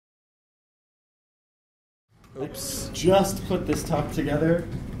Oops. Just put this talk together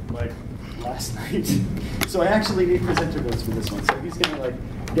like last night. So I actually need presenter notes for this one. So he's going to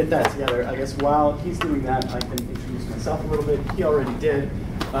like get that together. I guess while he's doing that, I can introduce myself a little bit. He already did.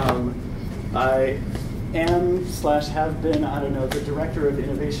 I am/have been, I don't know, the Director of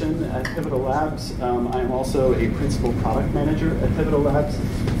Innovation at Pivotal Labs. I am also a Principal Product Manager at Pivotal Labs.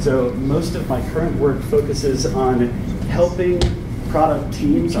 So most of my current work focuses on helping product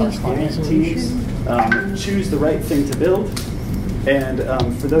teams, our client teams, choose the right thing to build. And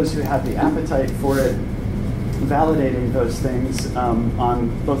for those who have the appetite for it, validating those things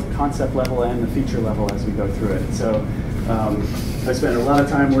on both the concept level and the feature level as we go through it. So I spent a lot of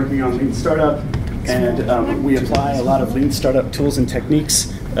time working on Lean Startup, and we apply a lot of Lean Startup tools and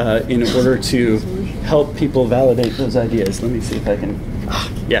techniques in order to help people validate those ideas. Let me see if I can,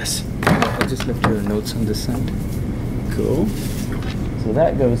 yes. I just left your notes on this side. Cool. So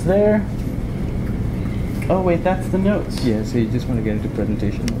that goes there. Oh wait, that's the notes. Yeah, so you just want to get into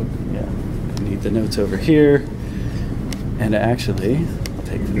presentation mode. Yeah, I need the notes over here. And actually, I'll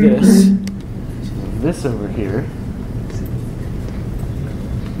take this, this over here.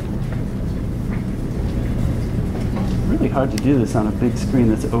 Really hard to do this on a big screen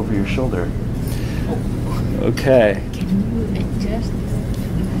that's over your shoulder. Okay. Can you adjust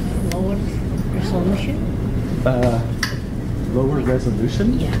lower resolution? Lower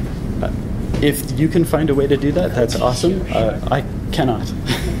resolution? Yeah. If you can find a way to do that, that's awesome. I cannot.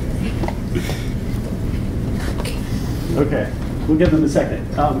 Okay, we'll give them a second.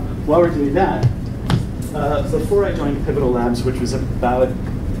 While we're doing that, before I joined Pivotal Labs, which was about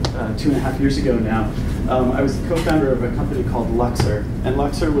 2.5 years ago now, I was the co-founder of a company called Luxor. And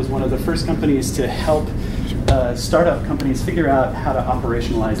Luxor was one of the first companies to help startup companies figure out how to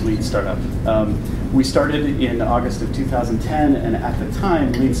operationalize Lean Startup. We started in August of 2010, and at the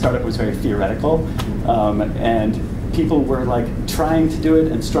time, Lean Startup was very theoretical, and people were like trying to do it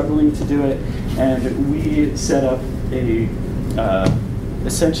and struggling to do it, and we set up a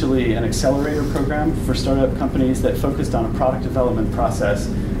essentially an accelerator program for startup companies that focused on a product development process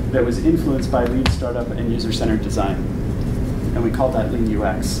that was influenced by Lean Startup and user-centered design. And we called that Lean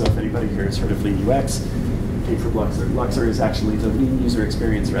UX. So if anybody here has heard of Lean UX, it came from Luxor. Luxor is actually the Lean User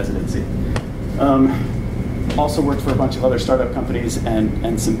Experience Residency. Also worked for a bunch of other startup companies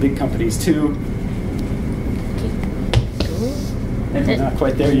and some big companies too. And we're not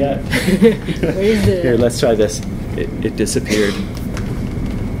quite there yet. Where is the... Here, let's try this. It disappeared.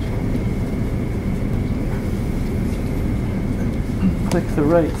 Click the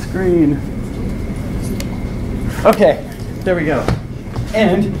right screen. Okay, there we go.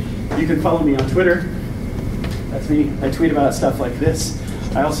 And you can follow me on Twitter. That's me. I tweet about stuff like this.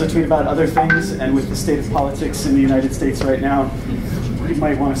 I also tweet about other things, and with the state of politics in the United States right now, you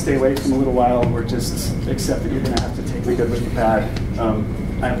might want to stay away from a little while or just accept that you're going to have to take the good with the bad.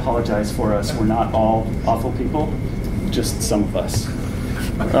 I apologize for us. We're not all awful people, just some of us.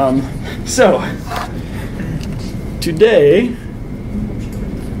 So, today,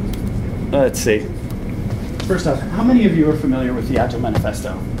 let's see. First off, how many of you are familiar with the Agile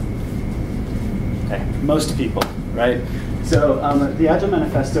Manifesto? Okay, most people, right? So the Agile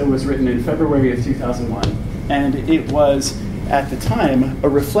Manifesto was written in February of 2001, and it was, at the time, a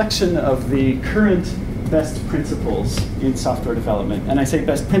reflection of the current best principles in software development. And I say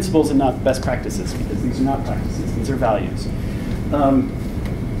best principles and not best practices, because these are not practices, these are values.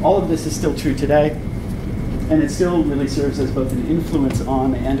 All of this is still true today, and it still really serves as both an influence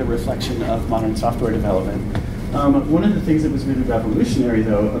on and a reflection of modern software development. One of the things that was really revolutionary,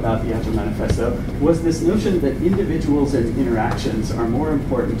 though, about the Agile Manifesto was this notion that individuals and interactions are more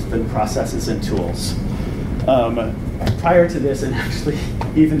important than processes and tools. Prior to this, and actually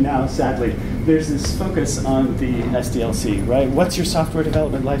even now, sadly, there's this focus on the SDLC, right? What's your software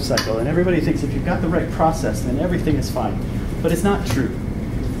development lifecycle? And everybody thinks if you've got the right process, then everything is fine. But it's not true.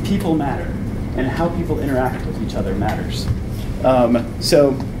 People matter, and how people interact with each other matters.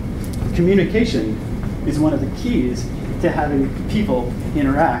 So communication is one of the keys to having people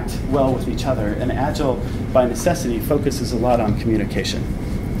interact well with each other. And Agile, by necessity, focuses a lot on communication.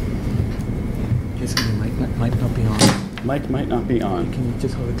 Yes, the mic might not be on. Mic might not be on. Can you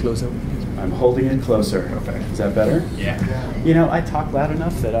just hold it closer? I'm holding it closer. Okay. Is that better? Yeah. You know, I talk loud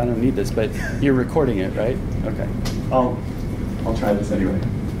enough that I don't need this, but you're recording it, right? Okay. I'll try this anyway.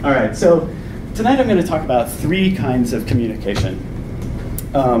 All right. So tonight I'm going to talk about 3 kinds of communication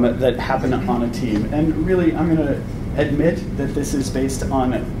that happen on a team. And really, I'm going to admit that this is based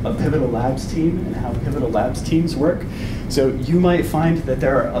on a Pivotal Labs team and how Pivotal Labs teams work. So you might find that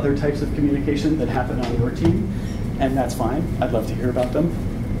there are other types of communication that happen on your team, and that's fine. I'd love to hear about them.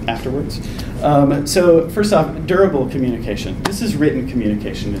 afterwards. So first off, durable communication. This is written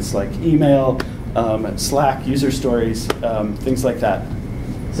communication. It's like email, Slack, user stories, things like that.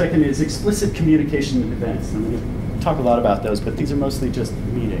 Second is explicit communication events. I'm going to talk a lot about those, but these are mostly just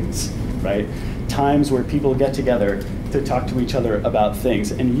meetings, right? Times where people get together to talk to each other about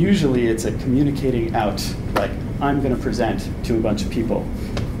things. And usually it's a communicating out, like I'm going to present to a bunch of people,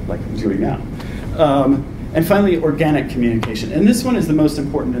 like I'm doing now. And finally, organic communication. And this one is the most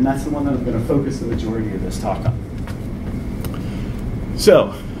important, and that's the one that I'm going to focus the majority of this talk on.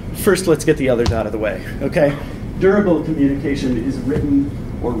 So first, let's get the others out of the way, okay? Durable communication is written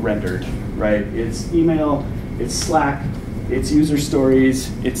or rendered, right? It's email, it's Slack, it's user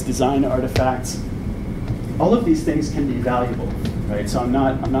stories, it's design artifacts. All of these things can be valuable, right? So I'm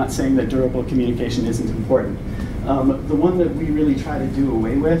not saying that durable communication isn't important. The one that we really try to do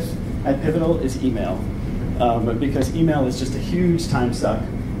away with at Pivotal is email, because email is just a huge time suck,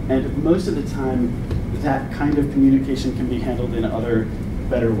 and most of the time that kind of communication can be handled in other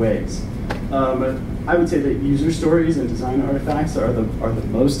better ways. I would say that user stories and design artifacts are the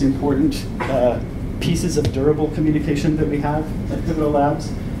most important pieces of durable communication that we have at Pivotal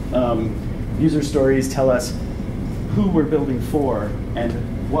Labs. User stories tell us who we're building for and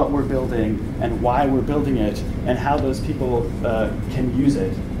what we're building and why we're building it and how those people can use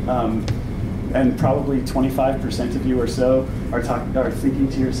it. And probably 25% of you or so are thinking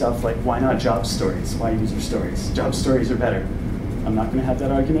to yourself, like, why not job stories? Why user stories? Job stories are better. I'm not going to have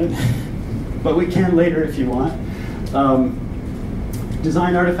that argument, but we can later if you want.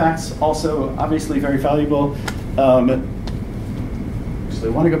 Design artifacts, also obviously very valuable. So I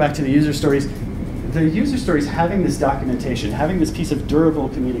want to go back to the user stories. The user stories, having this documentation, having this piece of durable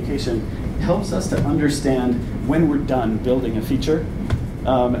communication, helps us to understand when we're done building a feature.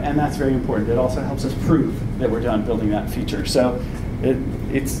 And that's very important. It also helps us prove that we're done building that feature. So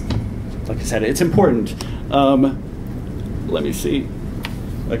it's, like I said, it's important. Let me see.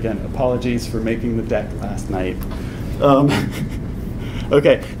 Again, apologies for making the deck last night.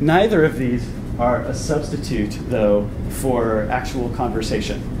 Okay, neither of these are a substitute, though, for actual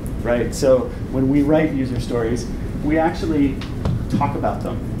conversation, right? So when we write user stories, we actually talk about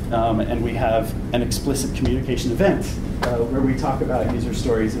them. And we have an explicit communication event where we talk about user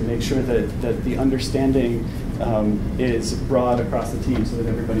stories and make sure that the understanding is broad across the team so that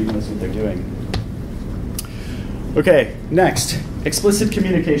everybody knows what they're doing. Okay, next, explicit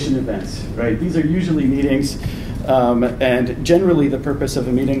communication events, right? These are usually meetings, and generally the purpose of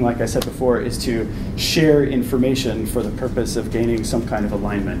a meeting, like I said before, is to share information for the purpose of gaining some kind of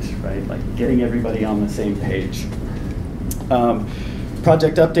alignment, right? Like getting everybody on the same page.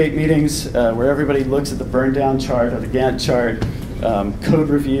 Project update meetings, where everybody looks at the burn down chart or the Gantt chart, code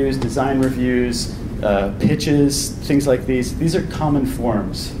reviews, design reviews, pitches, things like these. These are common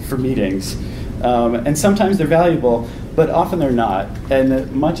forms for meetings. And sometimes they're valuable, but often they're not.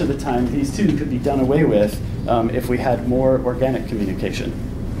 And much of the time, these too could be done away with if we had more organic communication.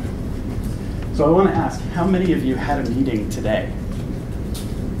 So I want to ask, how many of you had a meeting today?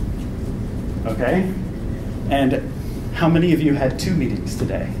 Okay? And how many of you had 2 meetings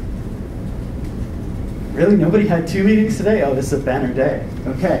today? Really? Nobody had 2 meetings today? Oh, this is a banner day.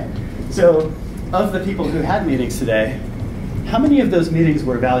 Okay. So of the people who had meetings today, how many of those meetings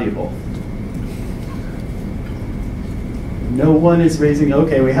were valuable? No one is raising.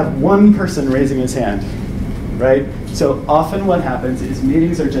 Okay, we have one person raising his hand, right? So often what happens is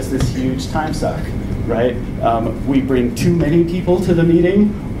meetings are just this huge time suck, right? We bring too many people to the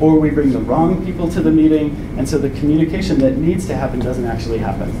meeting, or we bring the wrong people to the meeting, and so the communication that needs to happen doesn't actually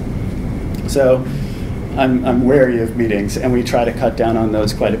happen. So I'm wary of meetings, and we try to cut down on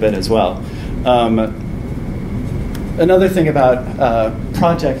those quite a bit as well. Another thing about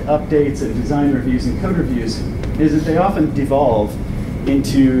project updates and design reviews and code reviews is that they often devolve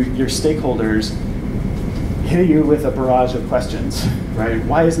into your stakeholders hitting you with a barrage of questions, right?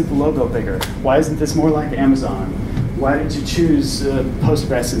 Why isn't the logo bigger? Why isn't this more like Amazon? Why did you choose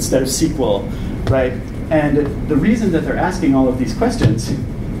Postgres instead of SQL, right? And the reason that they're asking all of these questions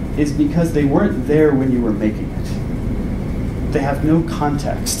is because they weren't there when you were making it. They have no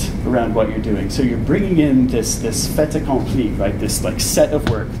context around what you're doing. So you're bringing in this fait accompli, right? This like set of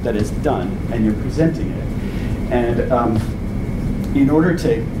work that is done, and you're presenting it. And in order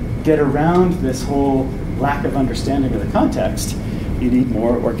to get around this whole lack of understanding of the context, you need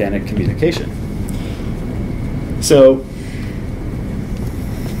more organic communication. So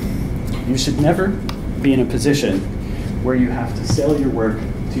you should never be in a position where you have to sell your work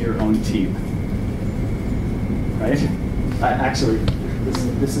to your own team, right? Actually,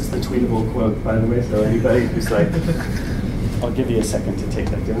 this is the tweetable quote, by the way, so anybody who's like, I'll give you a second to take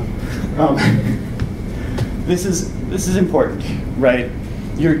that down. This is important, right?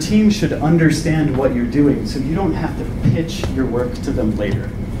 Your team should understand what you're doing so you don't have to pitch your work to them later.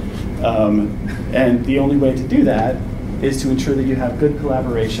 And the only way to do that is to ensure that you have good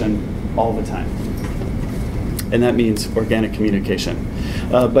collaboration all the time. And that means organic communication.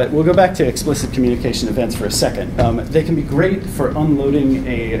 But we'll go back to explicit communication events for a second. They can be great for unloading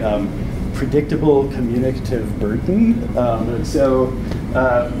a predictable communicative burden.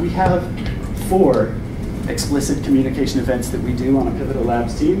 We have 4 explicit communication events that we do on a Pivotal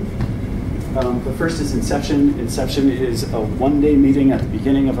Labs team. The first is Inception. Inception is a one-day meeting at the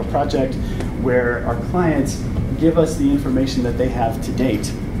beginning of a project where our clients give us the information that they have to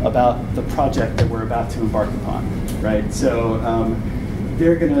date about the project that we're about to embark upon, right? So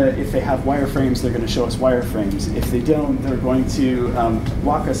they're gonna, if they have wireframes, they're gonna show us wireframes. If they don't, they're going to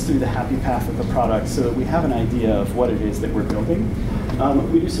walk us through the happy path of the product so that we have an idea of what it is that we're building.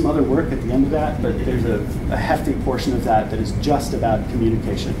 We do some other work at the end of that, but there's a hefty portion of that that is just about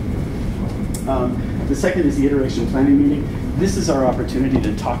communication. The second is the iteration planning meeting. This is our opportunity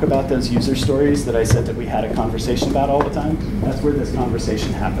to talk about those user stories that I said that we had a conversation about all the time. That's where this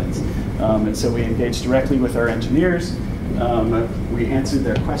conversation happens. And so we engage directly with our engineers. We answer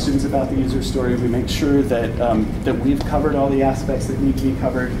their questions about the user story. We make sure that, that we've covered all the aspects that need to be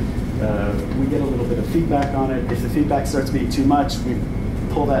covered. We get a little bit of feedback on it. If the feedback starts being too much, we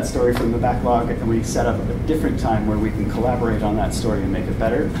pull that story from the backlog and we set up a different time where we can collaborate on that story and make it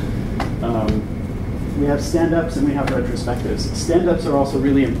better. We have stand-ups and we have retrospectives. Stand-ups are also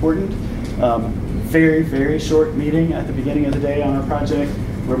really important. Very, very short meeting at the beginning of the day on our project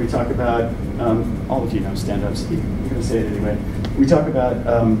where we talk about, all of you know stand-ups, I'm going to say it anyway. We talk about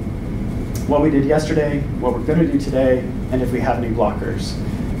what we did yesterday, what we're going to do today, and if we have any blockers.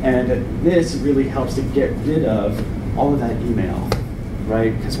 And this really helps to get rid of all of that email,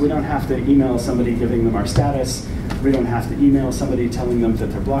 right? Because we don't have to email somebody giving them our status. We don't have to email somebody telling them that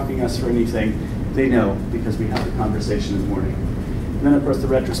they're blocking us for anything. They know because we had the conversation in the morning. And then, of course, the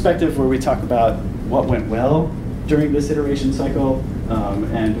retrospective where we talk about what went well during this iteration cycle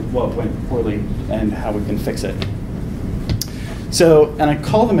and what went poorly and how we can fix it. So, and I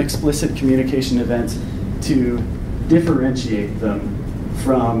call them explicit communication events to differentiate them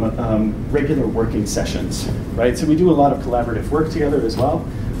from regular working sessions, right? So we do a lot of collaborative work together as well.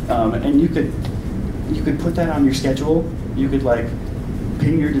 And you could put that on your schedule. You could like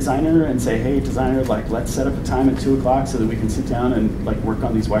ping your designer and say, hey, designer, like let's set up a time at 2 o'clock so that we can sit down and like work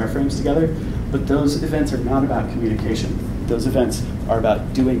on these wireframes together. But those events are not about communication. Those events are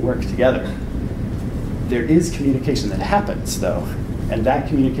about doing work together. There is communication that happens though, and that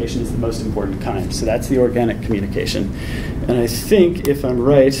communication is the most important kind. So that's the organic communication. And I think if I'm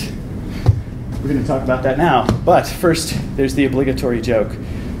right, we're gonna talk about that now. But first, there's the obligatory joke.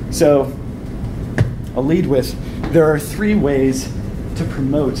 So I'll lead with, there are 3 ways to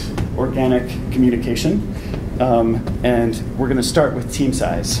promote organic communication. And we're gonna start with team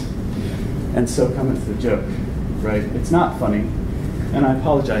size. And so comes the joke, right? It's not funny, and I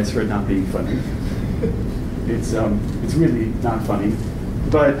apologize for it not being funny. It's really not funny.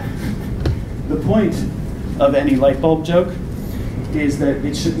 But the point of any light bulb joke is that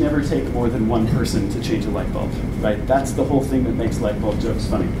it should never take more than 1 person to change a light bulb, right? That's the whole thing that makes light bulb jokes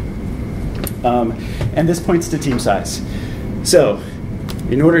funny. And this points to team size. So,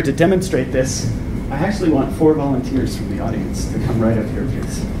 in order to demonstrate this, I actually want 4 volunteers from the audience to come right up here,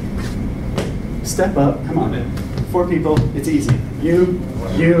 please. Step up, come on in. 4 people, it's easy. You,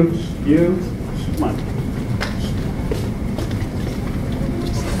 come on.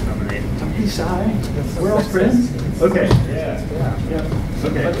 Don't be shy. We're all friends. Okay. Yeah.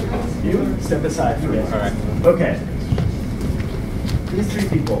 Okay. You step aside for me. All right. Okay. These 3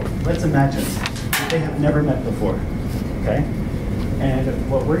 people, let's imagine that they have never met before. Okay? And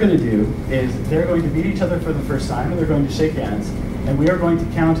what we're going to do is they're going to meet each other for the first time, and they're going to shake hands, and we are going to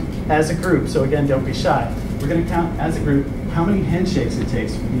count as a group. So again, don't be shy. We're going to count as a group how many handshakes it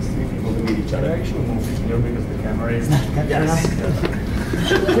takes for these 3 people to meet each other. Actually move here because the camera is not Yes.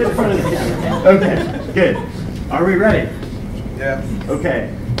 Get in front of the camera. Okay, good. Are we ready? Yeah. Okay,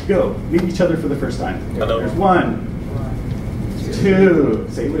 go. Meet each other for the first time. Hello. There's 1, 2,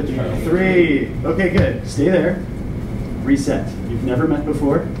 say it with me, 3. Okay, good. Stay there. Reset. You've never met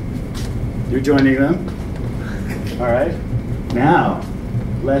before. You're joining them. All right. Now,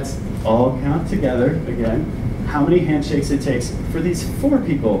 let's all count together again how many handshakes it takes for these 4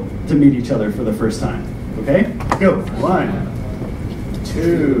 people to meet each other for the first time. Okay? Go. 1,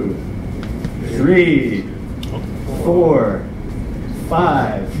 2, 3, 4,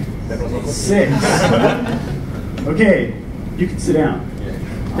 5, 6. Okay. You can sit down.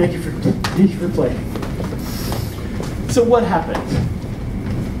 Thank you for playing. So what happened?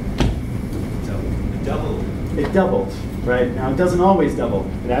 It doubled, right? Now it doesn't always double.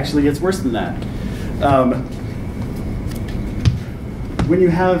 It actually gets worse than that. When you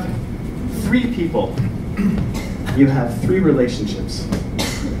have 3 people, you have 3 relationships.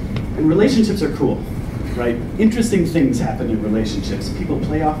 And relationships are cool, right? Interesting things happen in relationships. People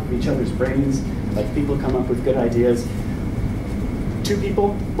play off of each other's brains, like people come up with good ideas. 2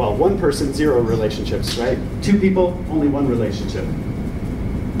 people, well, 1 person, 0 relationships, right? 2 people, only 1 relationship.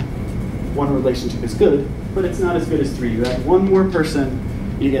 1 relationship is good, but it's not as good as 3. You add 1 more person,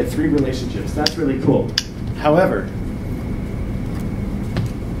 you get 3 relationships. That's really cool. However,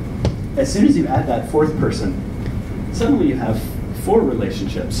 as soon as you add that 4th person, suddenly you have 4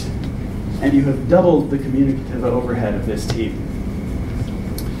 relationships, and you have doubled the communicative overhead of this team.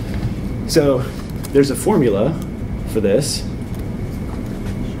 So there's a formula for this.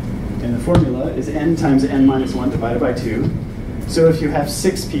 And the formula is n times n minus 1 divided by 2. So if you have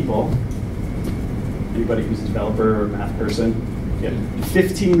 6 people, anybody who's a developer or math person, you have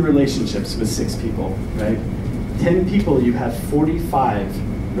 15 relationships with 6 people, right? 10 people, you have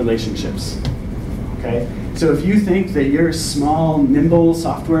 45 relationships, okay? So if you think that your small, nimble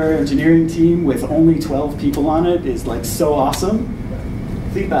software engineering team with only 12 people on it is like so awesome,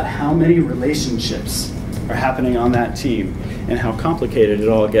 think about how many relationships are happening on that team and how complicated it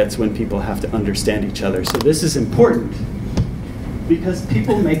all gets when people have to understand each other. So this is important because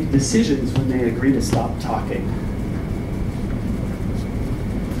people make decisions when they agree to stop talking.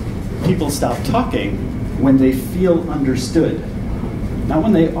 People stop talking when they feel understood. Not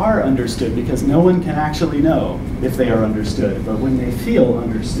when they are understood, because no one can actually know if they are understood, but when they feel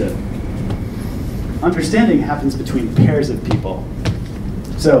understood. Understanding happens between pairs of people.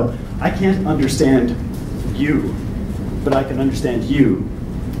 So I can't understand you, but I can understand you,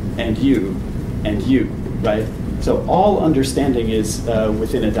 and you, and you, right? So all understanding is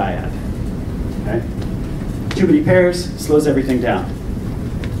within a dyad, okay? Too many pairs slows everything down.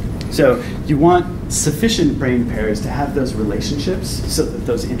 So you want sufficient brain pairs to have those relationships so that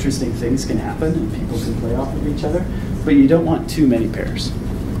those interesting things can happen and people can play off of each other, but you don't want too many pairs,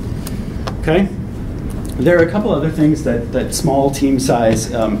 okay? There are a couple other things that small team size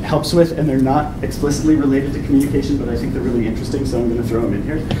helps with, and they're not explicitly related to communication, but I think they're really interesting, so I'm going to throw them in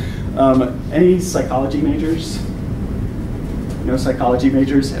here. Any psychology majors? No psychology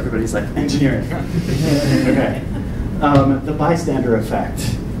majors? Everybody's like, engineering. Okay. The bystander effect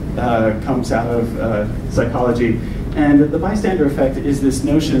comes out of psychology. And the bystander effect is this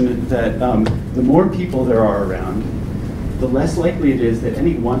notion that the more people there are around, the less likely it is that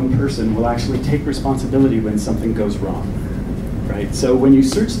any one person will actually take responsibility when something goes wrong, right? So when you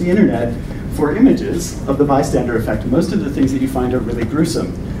search the internet for images of the bystander effect, most of the things that you find are really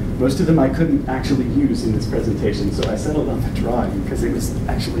gruesome. Most of them I couldn't actually use in this presentation, so I settled on the drawing because it was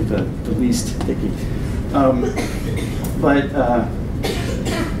actually the least picky.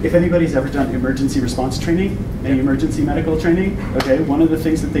 If anybody's ever done emergency response training, any emergency medical training, okay, one of the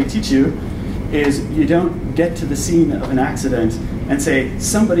things that they teach you is you don't get to the scene of an accident and say,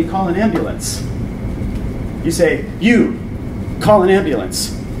 somebody call an ambulance. You say, you, call an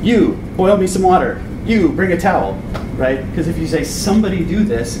ambulance. You, boil me some water. You, bring a towel, right? Because if you say, somebody do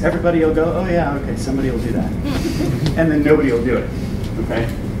this, everybody will go, oh yeah, okay, somebody will do that. And then nobody will do it, okay?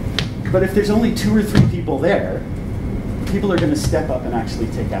 But if there's only 2 or 3 people there, people are going to step up and actually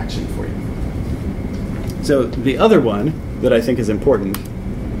take action for you. So the other one that I think is important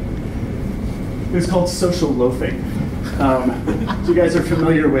is called social loafing. So you guys are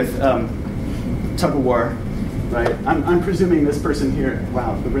familiar with tug of war, right? I'm presuming this person here,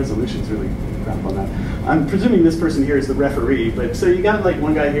 wow, the resolution's really crap on that. I'm presuming this person here is the referee, but so you got like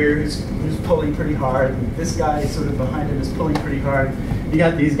one guy here who's pulling pretty hard, and this guy sort of behind him is pulling pretty hard. You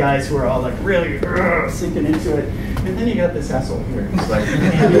got these guys who are all like really sinking into it, and then you got this asshole here who's like,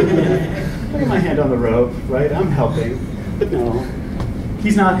 look at my hand on the rope, right? I'm helping, but no,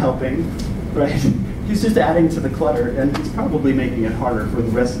 he's not helping, right? He's just adding to the clutter, and he's probably making it harder for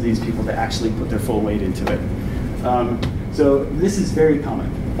the rest of these people to actually put their full weight into it. So this is very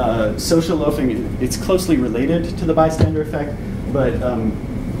common. Social loafing, it's closely related to the bystander effect, but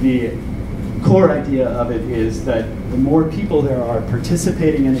the core idea of it is that the more people there are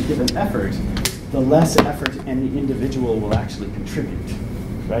participating in a given effort, the less effort any individual will actually contribute,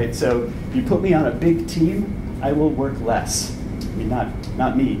 right? So you put me on a big team, I will work less. I mean,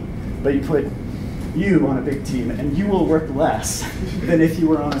 not me, but you put you on a big team and you will work less than if you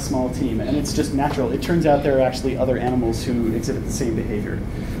were on a small team, and it's just natural. It turns out there are actually other animals who exhibit the same behavior.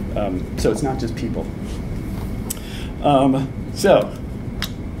 So it's not just people. So,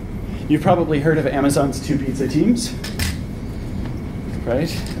 you've probably heard of Amazon's 2 pizza teams, right?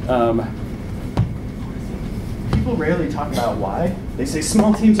 People rarely talk about why. They say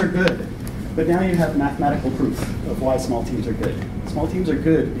small teams are good, but now you have mathematical proof of why small teams are good. Small teams are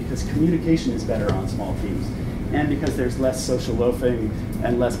good because communication is better on small teams, and because there's less social loafing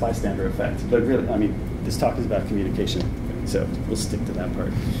and less bystander effect. But really, I mean, this talk is about communication, so we'll stick to that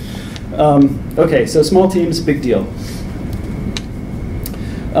part. Okay, so small teams, big deal.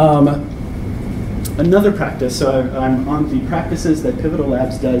 Another practice, so I'm on the practices that Pivotal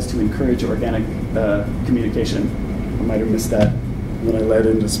Labs does to encourage organic communication. I might have missed that when I led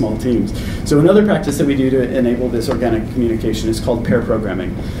into small teams. So another practice that we do to enable this organic communication is called pair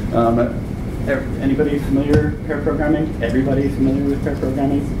programming. Anybody familiar with pair programming? Everybody familiar with pair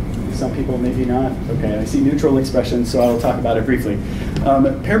programming? Some people maybe not. Okay, I see neutral expressions, so I'll talk about it briefly.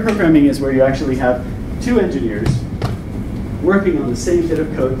 Pair programming is where you actually have 2 engineers working on the same bit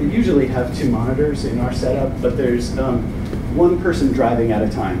of code. They usually have 2 monitors in our setup, but there's 1 person driving at a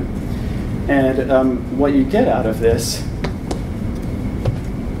time. And what you get out of this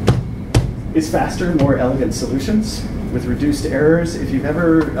is faster, more elegant solutions with reduced errors. If you've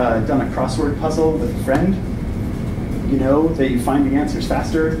ever done a crossword puzzle with a friend, you know that you find the answers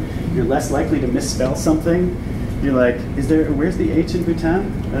faster. You're less likely to misspell something. You're like, where's the H in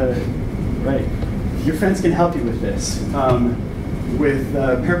Bhutan? Right. Your friends can help you with this. With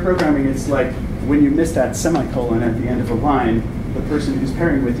pair programming, it's like when you miss that semicolon at the end of a line, the person who's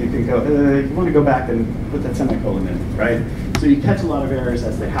pairing with you can go, you want to go back and put that semicolon in, right? So you catch a lot of errors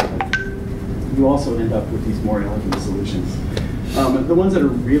as they happen. You also end up with these more elegant solutions. The ones that are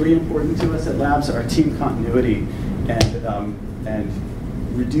really important to us at Labs are team continuity and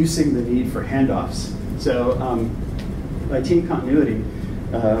reducing the need for handoffs. So by team continuity,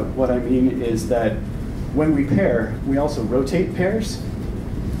 what I mean is that when we pair, we also rotate pairs,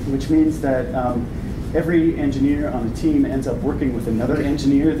 which means that every engineer on the team ends up working with another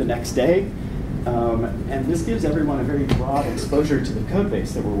engineer the next day. And this gives everyone a very broad exposure to the code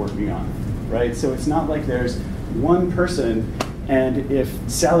base that we're working on, right? So it's not like there's one person, and if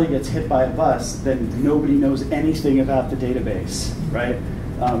Sally gets hit by a bus, then nobody knows anything about the database, right?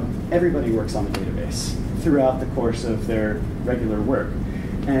 Everybody works on the database throughout the course of their regular work.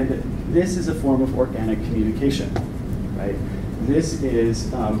 And this is a form of organic communication, right? This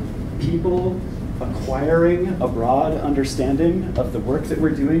is people acquiring a broad understanding of the work that we're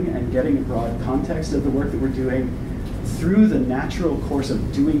doing and getting a broad context of the work that we're doing through the natural course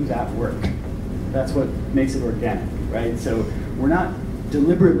of doing that work. That's what makes it organic, right? So we're not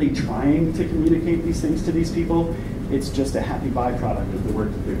deliberately trying to communicate these things to these people. It's just a happy byproduct of the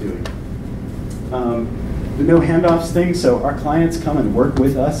work that they're doing. The no handoffs thing, so our clients come and work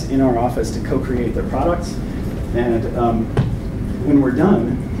with us in our office to co-create their products. And when we're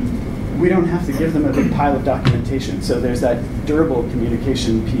done, we don't have to give them a big pile of documentation. So there's that durable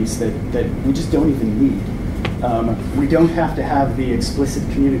communication piece that we just don't even need. We don't have to have the explicit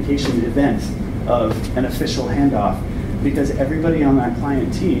communication event of an official handoff because everybody on that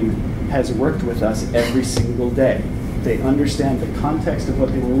client team has worked with us every single day. They understand the context of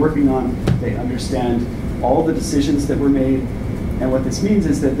what they were working on. They understand all the decisions that were made. And what this means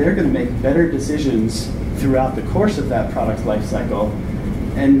is that they're going to make better decisions throughout the course of that product lifecycle,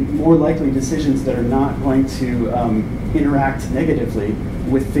 and more likely decisions that are not going to interact negatively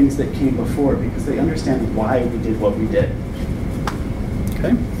with things that came before because they understand why we did what we did.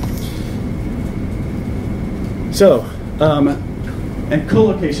 Okay? So, and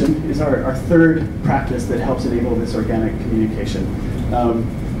co-location is our third practice that helps enable this organic communication.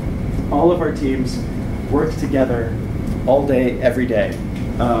 All of our teams work together all day, every day.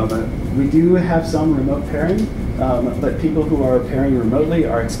 We do have some remote pairing, but people who are pairing remotely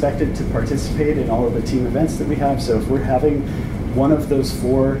are expected to participate in all of the team events that we have. So if we're having one of those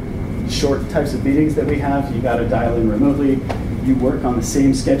 4 short types of meetings that we have, you got to dial in remotely. You work on the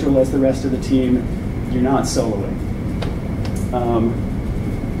same schedule as the rest of the team. You're not soloing.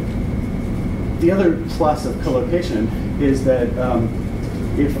 The other plus of co-location is that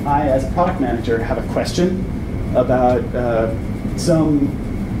if I, as a product manager, have a question about some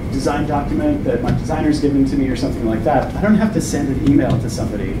design document that my designer's given to me or something like that, I don't have to send an email to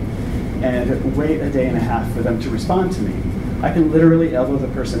somebody and wait a day and a half for them to respond to me. I can literally elbow the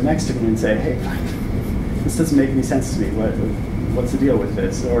person next to me and say, hey, this doesn't make any sense to me. What's the deal with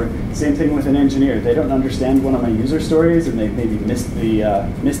this? Or same thing with an engineer. They don't understand one of my user stories and they maybe missed the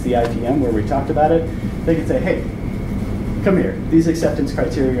IPM where we talked about it. They can say, hey, come here. These acceptance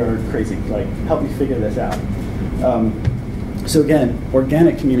criteria are crazy. Like, help me figure this out. So again,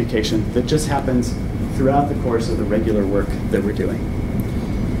 organic communication that just happens throughout the course of the regular work that we're doing.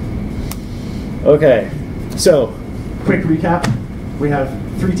 Okay, so quick recap. We have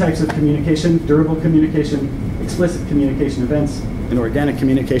 3 types of communication: durable communication, explicit communication events, and organic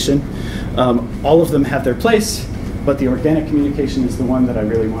communication. All of them have their place, but the organic communication is the one that I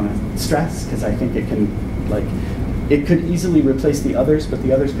really want to stress, because I think it can, it could easily replace the others, but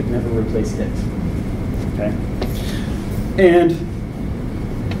the others could never replace it. Okay? And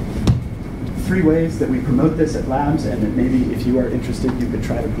 3 ways that we promote this at labs, and that maybe if you are interested, you could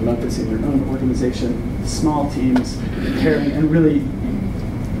try to promote this in your own organization: small teams, pairing, and really,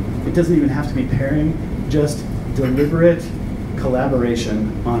 it doesn't even have to be pairing, just deliberate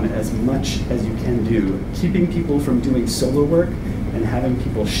collaboration on as much as you can do. Keeping people from doing solo work and having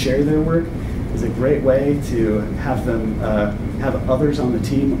people share their work is a great way to have them have others on the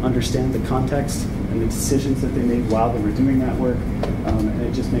team understand the context and the decisions that they made while they were doing that work, and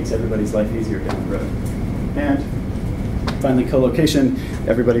it just makes everybody's life easier down the road. And finally, co-location.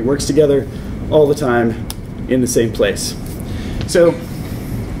 Everybody works together all the time in the same place. So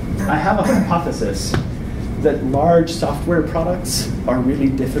I have a hypothesis that large software products are really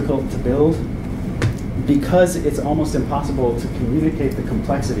difficult to build because it's almost impossible to communicate the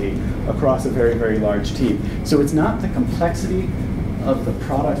complexity across a very, very large team. So it's not the complexity of the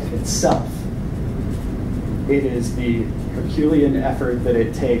product itself. It is the Herculean effort that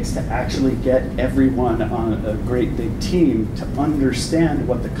it takes to actually get everyone on a great big team to understand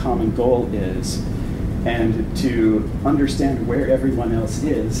what the common goal is and to understand where everyone else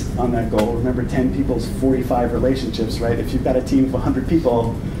is on that goal. Remember, 10 people's 45 relationships, right? If you've got a team of 100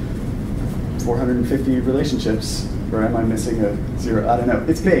 people, 450 relationships, or am I missing a 0? I don't know.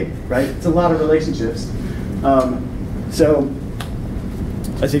 It's big, right? It's a lot of relationships. So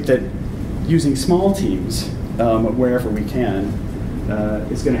I think that using small teams wherever we can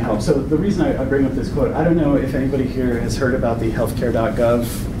is going to help. So the reason I bring up this quote, I don't know if anybody here has heard about the healthcare.gov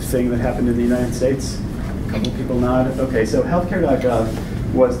thing that happened in the United States. A couple people nod. Okay, so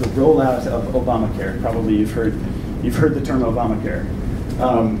healthcare.gov was the rollout of Obamacare. Probably you've heard the term Obamacare.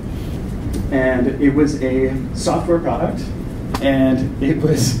 And it was a software product, and it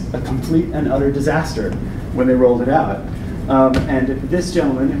was a complete and utter disaster when they rolled it out. And this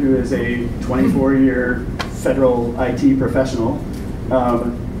gentleman, who is a 24-year federal IT professional,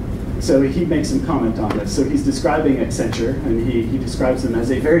 so he makes some comment on this. So he's describing Accenture, and he describes them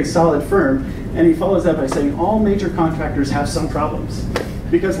as a very solid firm, and he follows that by saying all major contractors have some problems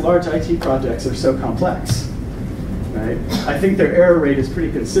because large IT projects are so complex. Right? I think their error rate is pretty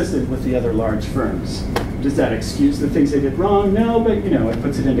consistent with the other large firms. Does that excuse the things they did wrong? No, but it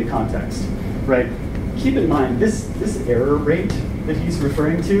puts it into context, right? Keep in mind, this error rate that he's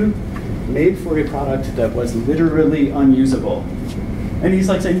referring to made for a product that was literally unusable. And he's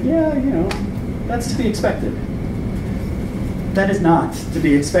like saying, yeah, that's to be expected. That is not to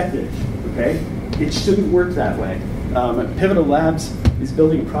be expected, okay? It shouldn't work that way. Pivotal Labs is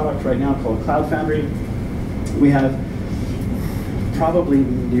building a product right now called Cloud Foundry. We have probably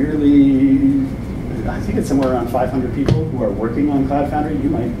nearly, I think it's somewhere around 500 people who are working on Cloud Foundry. You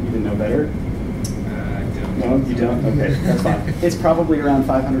might even know better. I don't. No, you don't? Okay, that's fine. It's probably around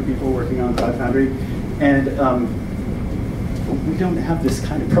 500 people working on Cloud Foundry. And we don't have this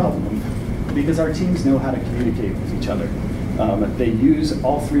kind of problem because our teams know how to communicate with each other. They use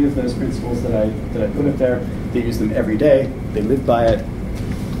all 3 of those principles that I put up there. They use them every day. They live by it,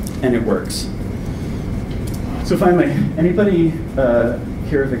 and it works. So finally, anybody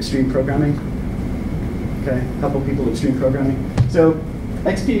hear of extreme programming? Okay, a couple people extreme programming. So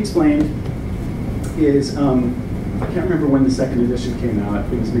XP Explained is, I can't remember when the 2nd edition came out.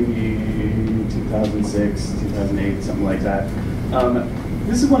 It was maybe 2006, 2008, something like that.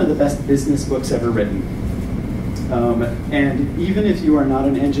 This is one of the best business books ever written. And even if you are not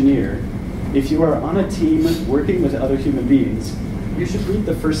an engineer, if you are on a team working with other human beings, you should read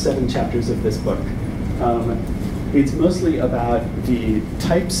the first 7 chapters of this book. It's mostly about the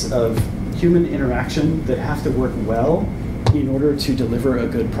types of human interaction that have to work well in order to deliver a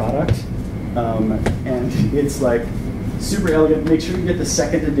good product. And it's like super elegant. Make sure you get the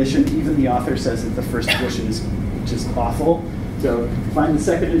 2nd edition. Even the author says that the 1st edition is just awful. So find the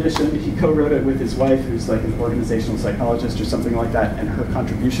 2nd edition. He co-wrote it with his wife, who's like an organizational psychologist or something like that, and her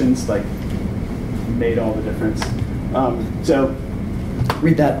contributions made all the difference. So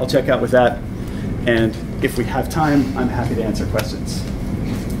read that. I'll check out with that. And if we have time, I'm happy to answer questions.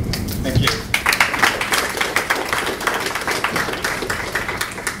 Thank you.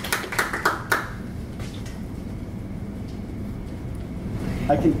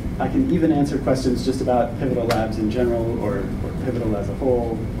 I can even answer questions just about Pivotal Labs in general, or Pivotal as a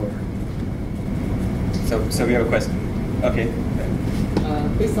whole, or So we have a question. Okay.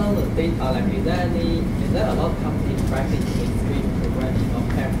 Based on the data, like, is there a lot of companies practicing extreme programming or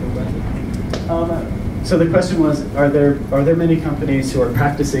pair programming? So the question was, are there many companies who are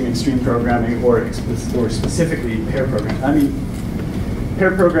practicing extreme programming or specifically pair programming? I mean,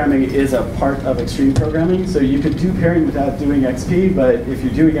 pair programming is a part of extreme programming, so you could do pairing without doing XP, but if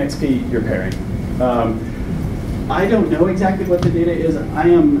you're doing XP, you're pairing. I don't know exactly what the data is. I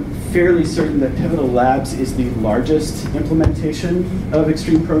am fairly certain that Pivotal Labs is the largest implementation of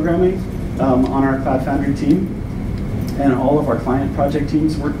extreme programming on our Cloud Foundry team, and all of our client project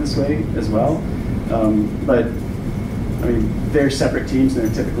teams work this way as well. But I mean, they're separate teams and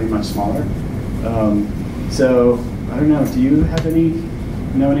they're typically much smaller. So I don't know. Do you have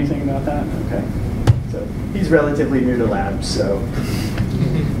know anything about that? Okay. So he's relatively new to labs, so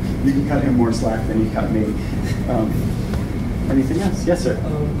you can cut him more slack than he cut me. Anything else? Yes, sir.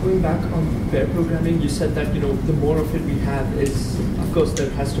 Going back on pair programming, you said that the more of it we have is, of course, there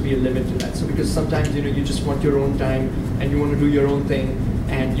has to be a limit to that. So because sometimes you just want your own time and you want to do your own thing,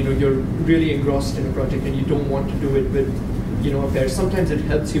 and you're really engrossed in a project and you don't want to do it with a pair. Sometimes it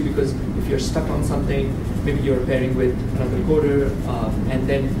helps you because if you're stuck on something, maybe you're pairing with another coder, and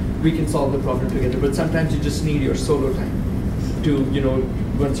then we can solve the problem together. But sometimes you just need your solo time to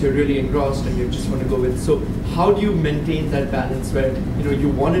once you're really engrossed and you just want to go with. So how do you maintain that balance where you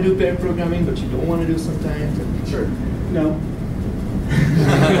want to do pair programming but you don't want to do sometimes? Sure. No.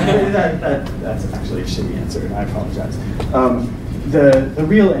 That's actually a shitty answer, and I apologize. The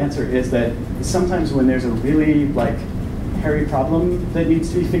real answer is that sometimes when there's a really hairy problem that needs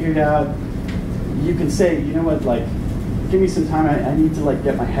to be figured out, you can say, you know what, give me some time. I need to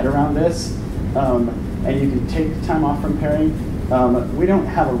get my head around this, and you can take time off from pairing. We don't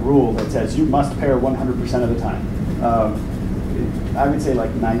have a rule that says you must pair 100% of the time. I would say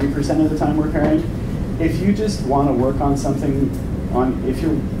 90% of the time we're pairing. If you just want to work on something, if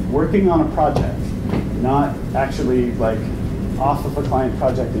you're working on a project, not actually off of a client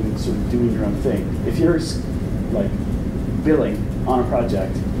project and sort of doing your own thing. If you're billing on a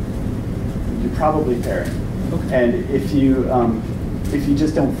project, you're probably pairing. Okay. And if you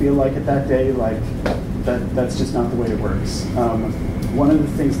just don't feel like it that day, that's just not the way it works. One of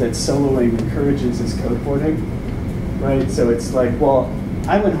the things that soloing encourages is code porting, right? So it's well,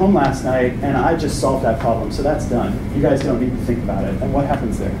 I went home last night and I just solved that problem, so that's done. You guys don't need to think about it. And what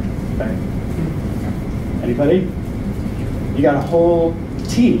happens there? Okay. Anybody? You got a whole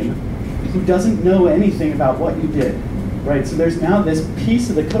team who doesn't know anything about what you did, right? So there's now this piece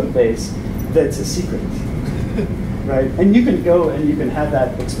of the code base that's a secret, right? And you can go and you can have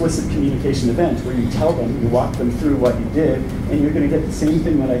that explicit communication event where you tell them, you walk them through what you did, and you're going to get the same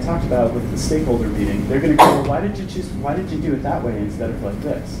thing that I talked about with the stakeholder meeting. They're going to go, well, why did you do it that way instead of like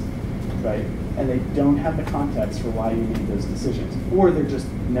this, right? And they don't have the context for why you made those decisions, or they're just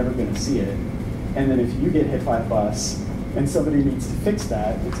never going to see it. And then if you get hit by a bus and somebody needs to fix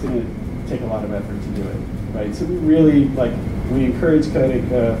that, it's going to take a lot of effort to do it, right? So we really, we encourage coding,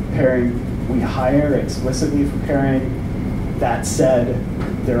 pairing. We hire explicitly for pairing. That said,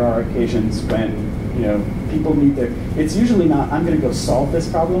 there are occasions when, people need it's usually not, I'm going to go solve this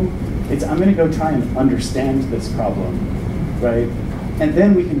problem. It's, I'm going to go try and understand this problem, right? And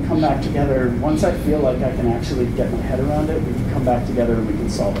then we can come back together. Once I feel like I can actually get my head around it, we can come back together and we can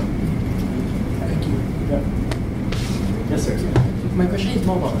solve it. Thank you. Yep. Yes, sir. My question is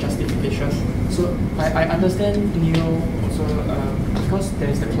more about justification. So I understand also because there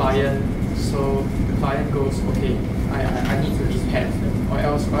is the client, so the client goes, okay, I need to be paired, or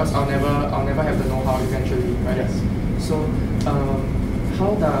else I'll never have the know-how eventually, right? Yes. So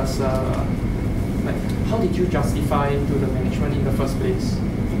how does how did you justify to the management in the first place?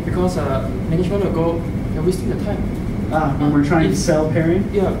 Because management will go, you're wasting the time. When we're trying to sell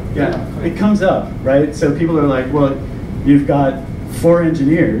pairing? Yeah. It comes up, right? So people are like, well, you've got 4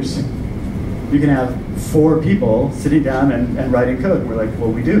 engineers, you can have 4 people sitting down and writing code. And we're like,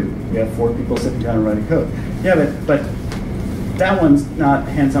 well, we do. We have 4 people sitting down and writing code. Yeah, but that one's not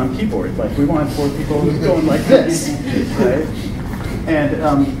hands-on keyboard. We want 4 people going like this, right?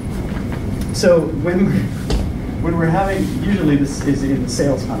 And so when we're having, usually this is in the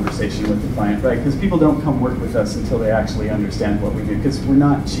sales conversation with the client, right? Because people don't come work with us until they actually understand what we do, because we're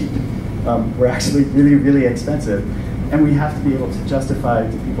not cheap. We're actually really, really expensive. And we have to be able to justify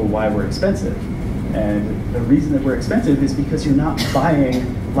to people why we're expensive. And the reason that we're expensive is because you're not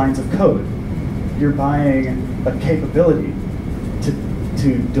buying lines of code. You're buying a capability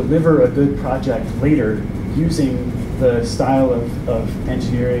to deliver a good project later using the style of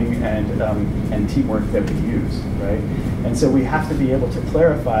engineering and teamwork that we use, right? And so we have to be able to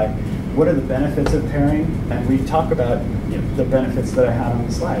clarify what are the benefits of pairing? And we talk about the benefits that I had on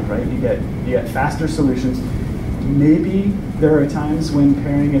the slide, right? You get faster solutions. Maybe there are times when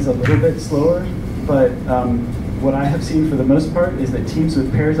pairing is a little bit slower, but what I have seen for the most part is that teams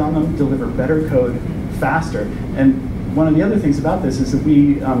with pairs on them deliver better code faster. And one of the other things about this is that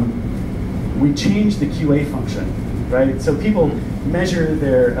we changed the QA function, right? So people measure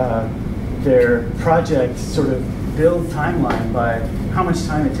their project sort of build timeline by how much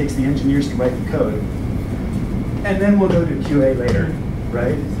time it takes the engineers to write the code. And then we'll go to QA later,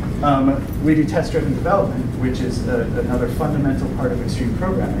 right? We do test-driven development, which is another fundamental part of extreme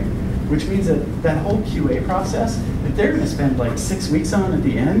programming, which means that that whole QA process that they're going to spend like 6 weeks on at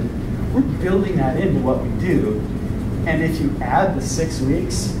the end, we're building that into what we do. And if you add the 6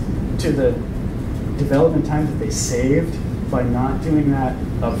 weeks to the development time that they saved by not doing that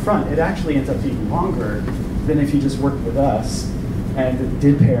up front, it actually ends up being longer than if you just worked with us and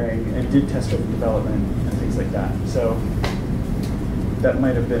did pairing and did test-driven development and things like that. So that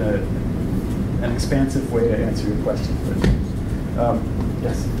might have been an expansive way to answer your question. But,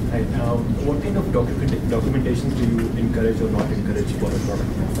 yes? Right. What kind of documentations do you encourage or not encourage for a product?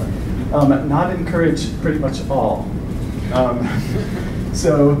 Not encourage pretty much all.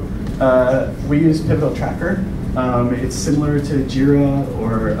 So we use Pivotal Tracker. It's similar to Jira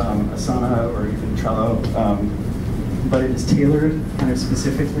or Asana or even Trello, but it is tailored kind of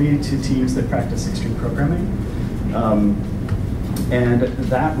specifically to teams that practice extreme programming. And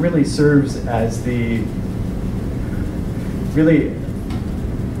that really serves as it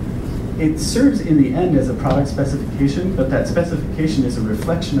serves in the end as a product specification, but that specification is a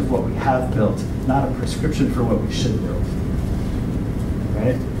reflection of what we have built, not a prescription for what we should build,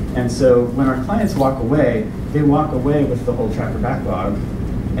 right? And so when our clients walk away, they walk away with the whole tracker backlog,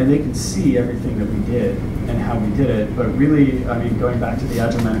 and they can see everything that we did and how we did it. But really, I mean, going back to the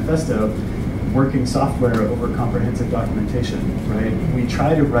Agile Manifesto, working software over comprehensive documentation, right? We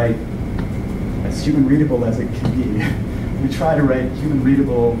try to write as human readable as it can be. We try to write human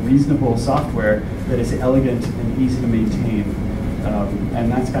readable, reasonable software that is elegant and easy to maintain.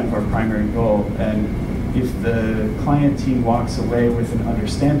 And that's kind of our primary goal. And if the client team walks away with an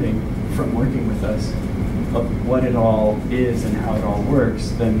understanding from working with us of what it all is and how it all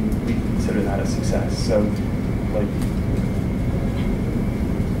works, then we consider that a success. So, like,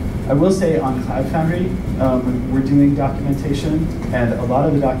 I will say on Cloud Foundry, we're doing documentation, and a lot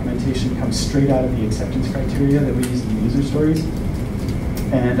of the documentation comes straight out of the acceptance criteria that we use in the user stories.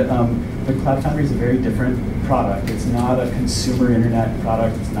 And the Cloud Foundry is a very different product. It's not a consumer internet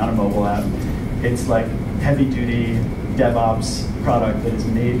product. It's not a mobile app. It's like heavy-duty DevOps product that is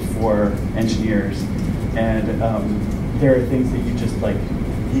made for engineers. And there are things that you just like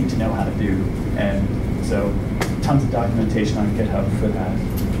need to know how to do. And so tons of documentation on GitHub for that.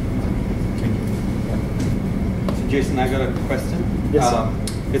 Jason, I got a question. Yes, sir.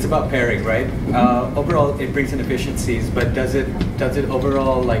 It's about pairing, right? Overall, it brings in efficiencies, but does it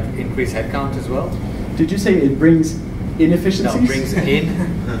overall like increase headcount as well? Did you say it brings inefficiencies? No, it brings in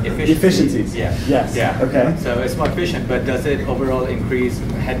efficiencies. Yeah. Yes. Yeah. Okay. So it's more efficient, but does it overall increase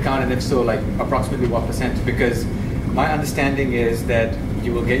headcount, and if so, like approximately what %? Because my understanding is that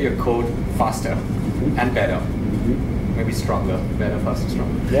you will get your code faster and better. Maybe stronger, better, faster,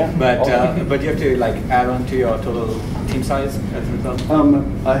 stronger. Yeah. But you have to like add on to your total team size as a result.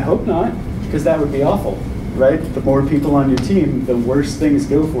 I hope not, because that would be awful, right? The more people on your team, the worse things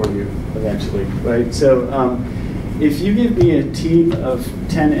go for you eventually, right? So if you give me a team of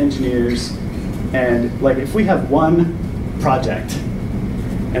 10 engineers, and like if we have one project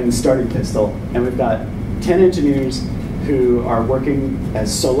and the starting pistol, and we've got 10 engineers who are working as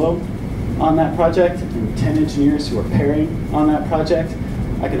solo on that project and 10 engineers who are pairing on that project,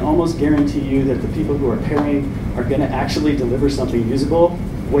 I can almost guarantee you that the people who are pairing are going to actually deliver something usable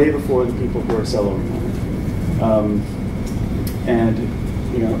way before the people who are soloing on it. And,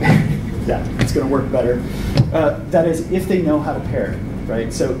 you know, yeah, it's going to work better. That is, if they know how to pair,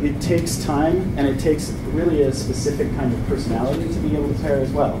 right? So it takes time, and it takes really a specific kind of personality to be able to pair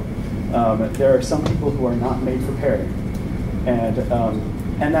as well. There are some people who are not made for pairing, and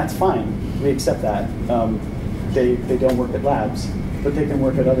that's fine. We accept that. They don't work at labs, but they can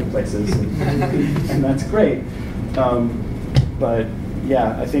work at other places, and that's great. But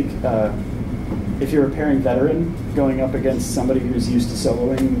yeah, I think if you're a pairing veteran going up against somebody who's used to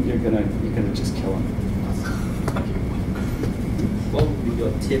soloing, you're gonna just kill them. What would be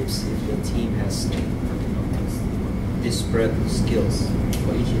your tips if your team has disparate skills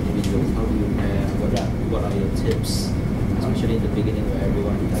for each individual? How do you pair? What are your tips? especially in the beginning where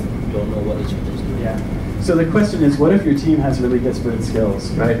everyone don't know what each other is doing. Yeah. So the question is, what if your team has really disparate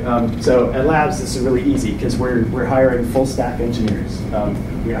skills, right? So at Labs, this is really easy because we're hiring full stack engineers.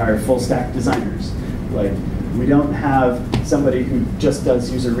 We hire full stack designers. Like, we don't have somebody who just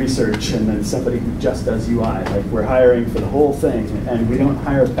does user research and then somebody who just does UI. Like, we're hiring for the whole thing, and we don't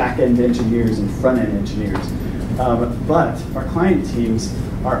hire back-end engineers and front-end engineers. But our client teams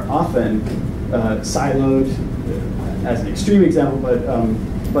are often siloed, as an extreme example,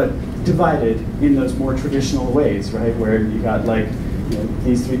 but divided in those more traditional ways, right? Where you got like,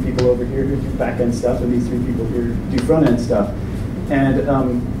 these 3 people over here who do back-end stuff, and these 3 people here do front-end stuff. And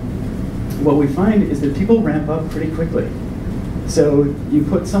what we find is that people ramp up pretty quickly. So you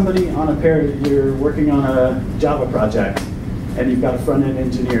put somebody on a pair, you're working on a Java project, and you've got a front-end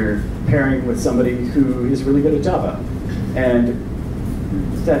engineer pairing with somebody who is really good at Java. And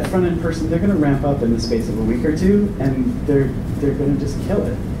that front-end person, they're going to ramp up in the space of a week or two, and they're going to just kill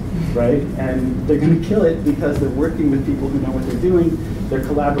it, right? And they're going to kill it because they're working with people who know what they're doing, they're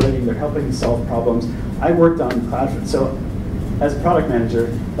collaborating, they're helping to solve problems. I worked on cloud, so as a product manager,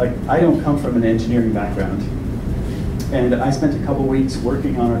 like, I don't come from an engineering background. And I spent a couple weeks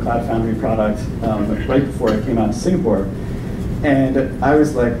working on our Cloud Foundry product right before I came out to Singapore. And I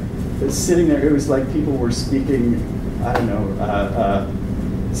was like, sitting there, it was like people were speaking, I don't know,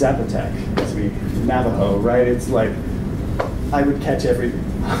 Zapotec, Navajo, right? It's like, I would catch okay,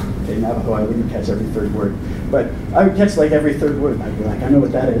 Navajo, I wouldn't catch every 3rd word, but I would catch like every 3rd word, and I'd be like, I know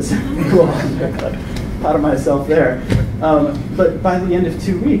what that is. Cool, like, proud of myself there. But by the end of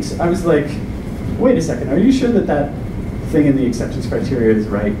 2 weeks, I was like, wait a second, are you sure that that thing in the acceptance criteria is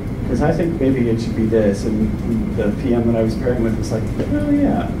right? Because I think maybe it should be this. And the PM that I was pairing with was like, oh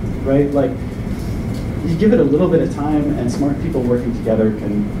yeah, right? Like, you give it a little bit of time, and smart people working together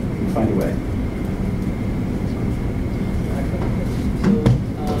can find a way. So,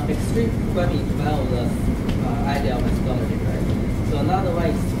 extreme programming developed the idea of methodology, right? So another one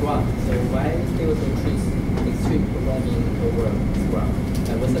is Scrum. So why they would choose extreme programming over Scrum?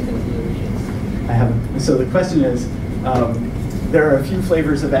 And what's the considerations? So the question is, there are a few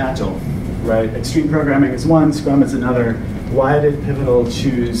flavors of Agile, right? Extreme programming is one, Scrum is another. Why did Pivotal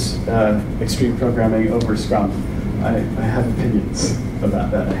choose extreme programming over Scrum? I have opinions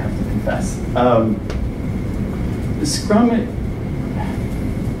about that, I have to confess.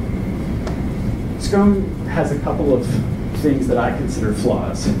 Scrum has a couple of things that I consider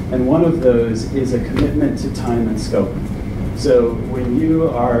flaws, and one of those is a commitment to time and scope. So when you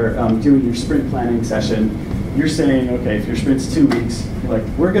are doing your sprint planning session, you're saying, okay, if your sprint's 2 weeks, you're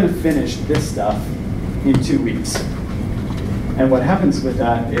like, we're going to finish this stuff in 2 weeks. And what happens with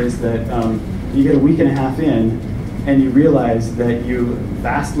that is that you get a week and a half in, and you realize that you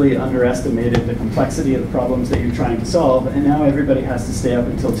vastly underestimated the complexity of the problems that you're trying to solve, and now everybody has to stay up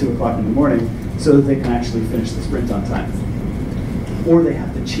until 2 o'clock in the morning so that they can actually finish the sprint on time. Or they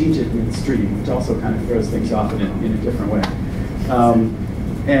have to change it midstream, which also kind of throws things off in a different way.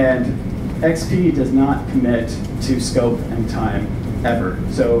 And XP does not commit to scope and time ever.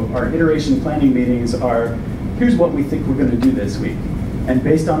 So our iteration planning meetings are, here's what we think we're going to do this week. And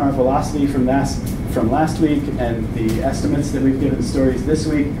based on our velocity from last week and the estimates that we've given stories this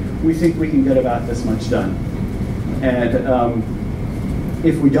week, we think we can get about this much done. And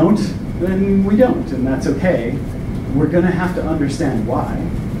if we don't, then we don't, and that's okay. We're going to have to understand why.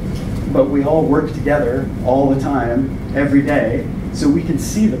 But we all work together all the time, every day, so we can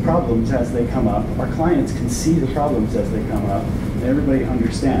see the problems as they come up. Our clients can see the problems as they come up, and everybody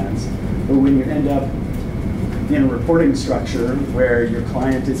understands. But when you end up in a reporting structure where your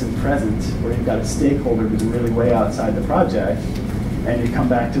client isn't present, where you've got a stakeholder who's really way outside the project, and you come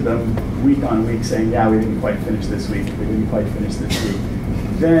back to them week on week saying, yeah, we didn't quite finish this week, we didn't quite finish this week,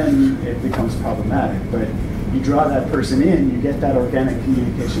 then it becomes problematic. But you draw that person in, you get that organic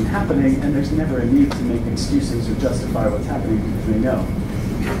communication happening, and there's never a need to make excuses or justify what's happening because they know.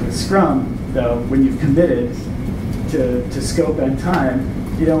 With Scrum, though, when you've committed to scope and time,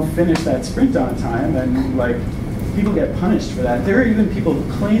 you don't finish that sprint on time, and like, people get punished for that. There are even people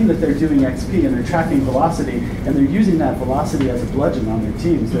who claim that they're doing XP and they're tracking velocity, and they're using that velocity as a bludgeon on their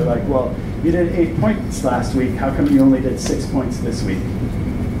teams. They're like, well, you did 8 points last week, how come you only did 6 points this week?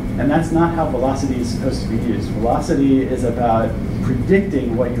 And that's not how velocity is supposed to be used. Velocity is about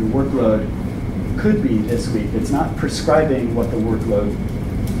predicting what your workload could be this week. It's not prescribing what the workload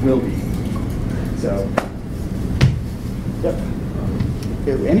will be. So, yep.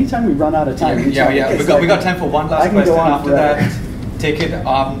 Anytime we run out of time, we got time for one last question. After that, take it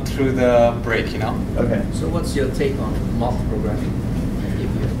on through the break, you know? Okay. So what's your take on mob programming?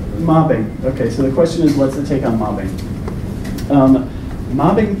 Mobbing. Okay, so the question is, what's the take on mobbing?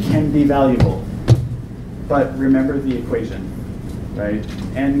 Mobbing can be valuable, but remember the equation, right?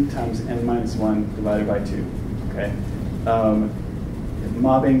 N times n minus 1 divided by 2, okay?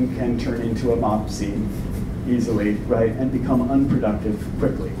 Mobbing can turn into a mob scene easily, right, and become unproductive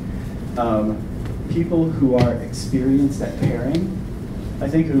quickly. People who are experienced at pairing, I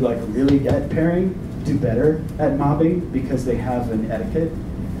think who like really get pairing, do better at mobbing because they have an etiquette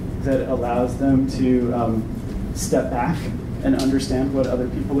that allows them to step back and understand what other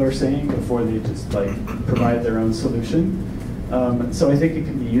people are saying before they just like provide their own solution. So I think it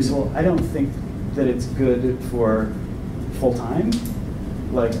can be useful. I don't think that it's good for full time.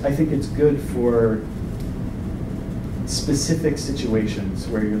 Like, I think it's good for specific situations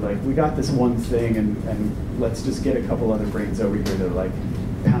where you're like, we got this one thing and let's just get a couple other brains over here to like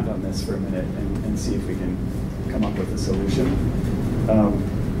pound on this for a minute and see if we can come up with a solution.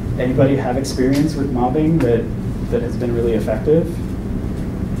 Anybody have experience with mobbing that has been really effective?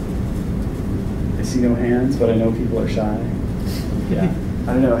 I see no hands, but I know people are shy. Yeah.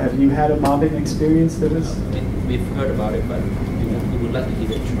 I don't know, have you had a mobbing experience that was? We've heard about it, but we would like to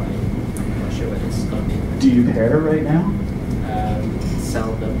give it a try. I'm not sure whether it's going to be. Do you pair right now?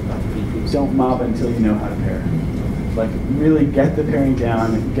 Seldom, but we do. Don't mob until you know how to pair. Like, really get the pairing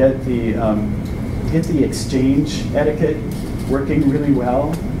down, get the exchange etiquette working really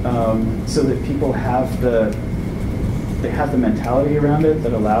well, so that people have the mentality around it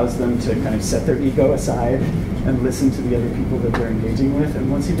that allows them to kind of set their ego aside and listen to the other people that they're engaging with.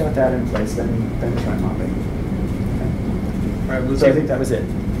 And once you've got that in place, then try mobbing. Okay. All right, So I think that was it.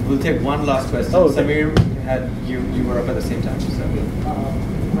 We'll take one last question. Oh, Samir, you were up at the same time. So.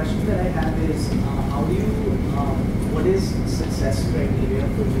 The question that I have is, how do you, what is success criteria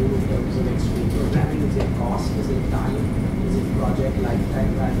for you in terms of extreme programming? Is it cost? Is it time? Is it project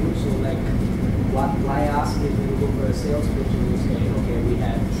lifetime value? So like, why ask if you go for a sales pitch and you say, okay, we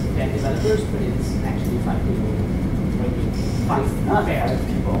have 10 developers, but it's actually 5 people. Not 5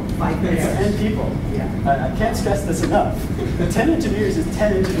 people. 5 It's pairs. 10 people. Yeah. I can't stress this enough. 10 engineers is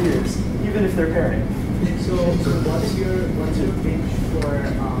 10 engineers, even if they're pairing. So what's your pitch for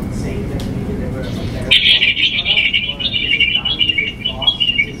saying that we deliver a better quality product, or is it time, is it cost,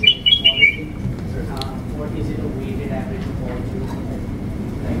 is it quality, or is it a weighted average of all two?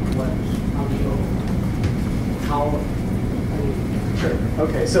 Like Sure.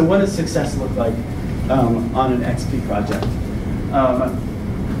 Okay, so what does success look like on an XP project?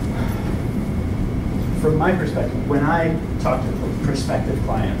 From my perspective, when I talk to prospective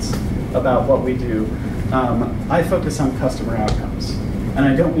clients about what we do, I focus on customer outcomes. And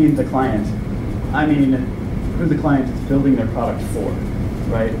I don't mean the client, I mean who the client is building their product for,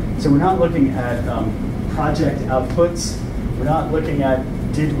 right? So we're not looking at project outputs. We're not looking at,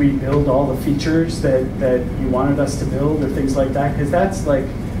 did we build all the features that you wanted us to build or things like that? Because that's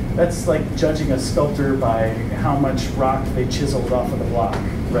like judging a sculptor by how much rock they chiseled off of the block,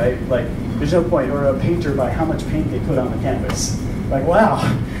 right? Like, there's no point, or a painter by how much paint they put on the canvas. Like, wow,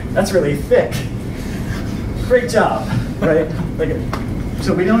 that's really thick. Great job, right? Like,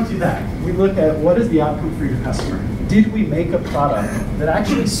 so we don't do that. We look at what is the outcome for your customer. Did we make a product that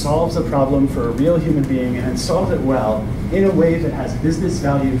actually solves a problem for a real human being and solves it well in a way that has business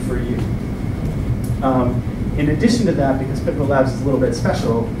value for you? In addition to that, because Pivotal Labs is a little bit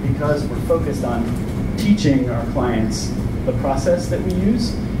special, because we're focused on teaching our clients the process that we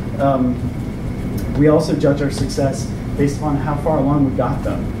use, we also judge our success based upon how far along we got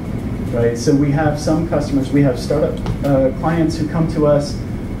them, right? So we have some customers, we have startup clients who come to us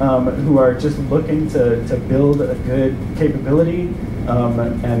who are just looking to build a good capability,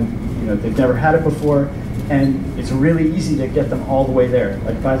 and they've never had it before, and it's really easy to get them all the way there.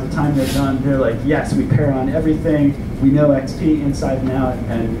 Like, by the time they're done, they're like, yes, we pair on everything, we know XP inside and out,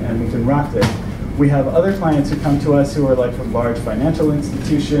 and we can rock this. We have other clients who come to us who are like from large financial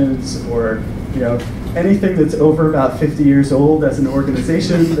institutions, or anything that's over about 50 years old as an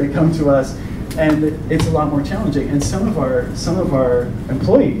organization. They come to us, and it's a lot more challenging. And some of our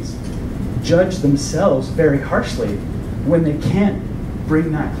employees judge themselves very harshly when they can't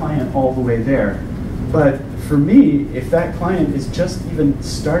bring that client all the way there. But for me, if that client is just even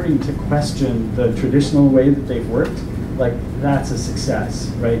starting to question the traditional way that they've worked, like, that's a success,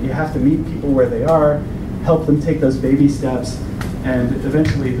 right? You have to meet people where they are, help them take those baby steps, and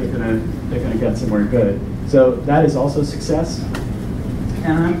eventually they're gonna get somewhere good. So that is also success.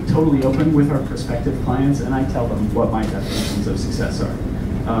 And I'm totally open with our prospective clients, and I tell them what my definitions of success are.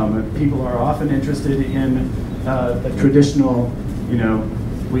 People are often interested in the traditional,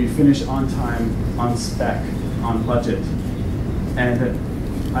 we finish on time, on spec, on budget. And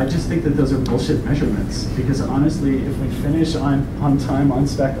I just think that those are bullshit measurements, because honestly, if we finish on time, on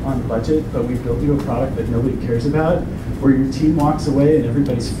spec, on budget, but we built you a product that nobody cares about, or your team walks away and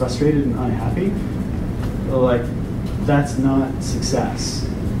everybody's frustrated and unhappy, like, that's not success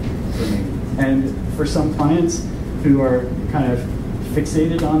for me. And for some clients who are kind of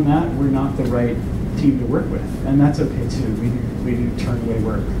fixated on that, we're not the right team to work with, and that's okay too. We do turn away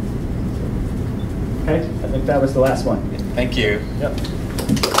work. Okay, I think that was the last one. Thank you. Yep.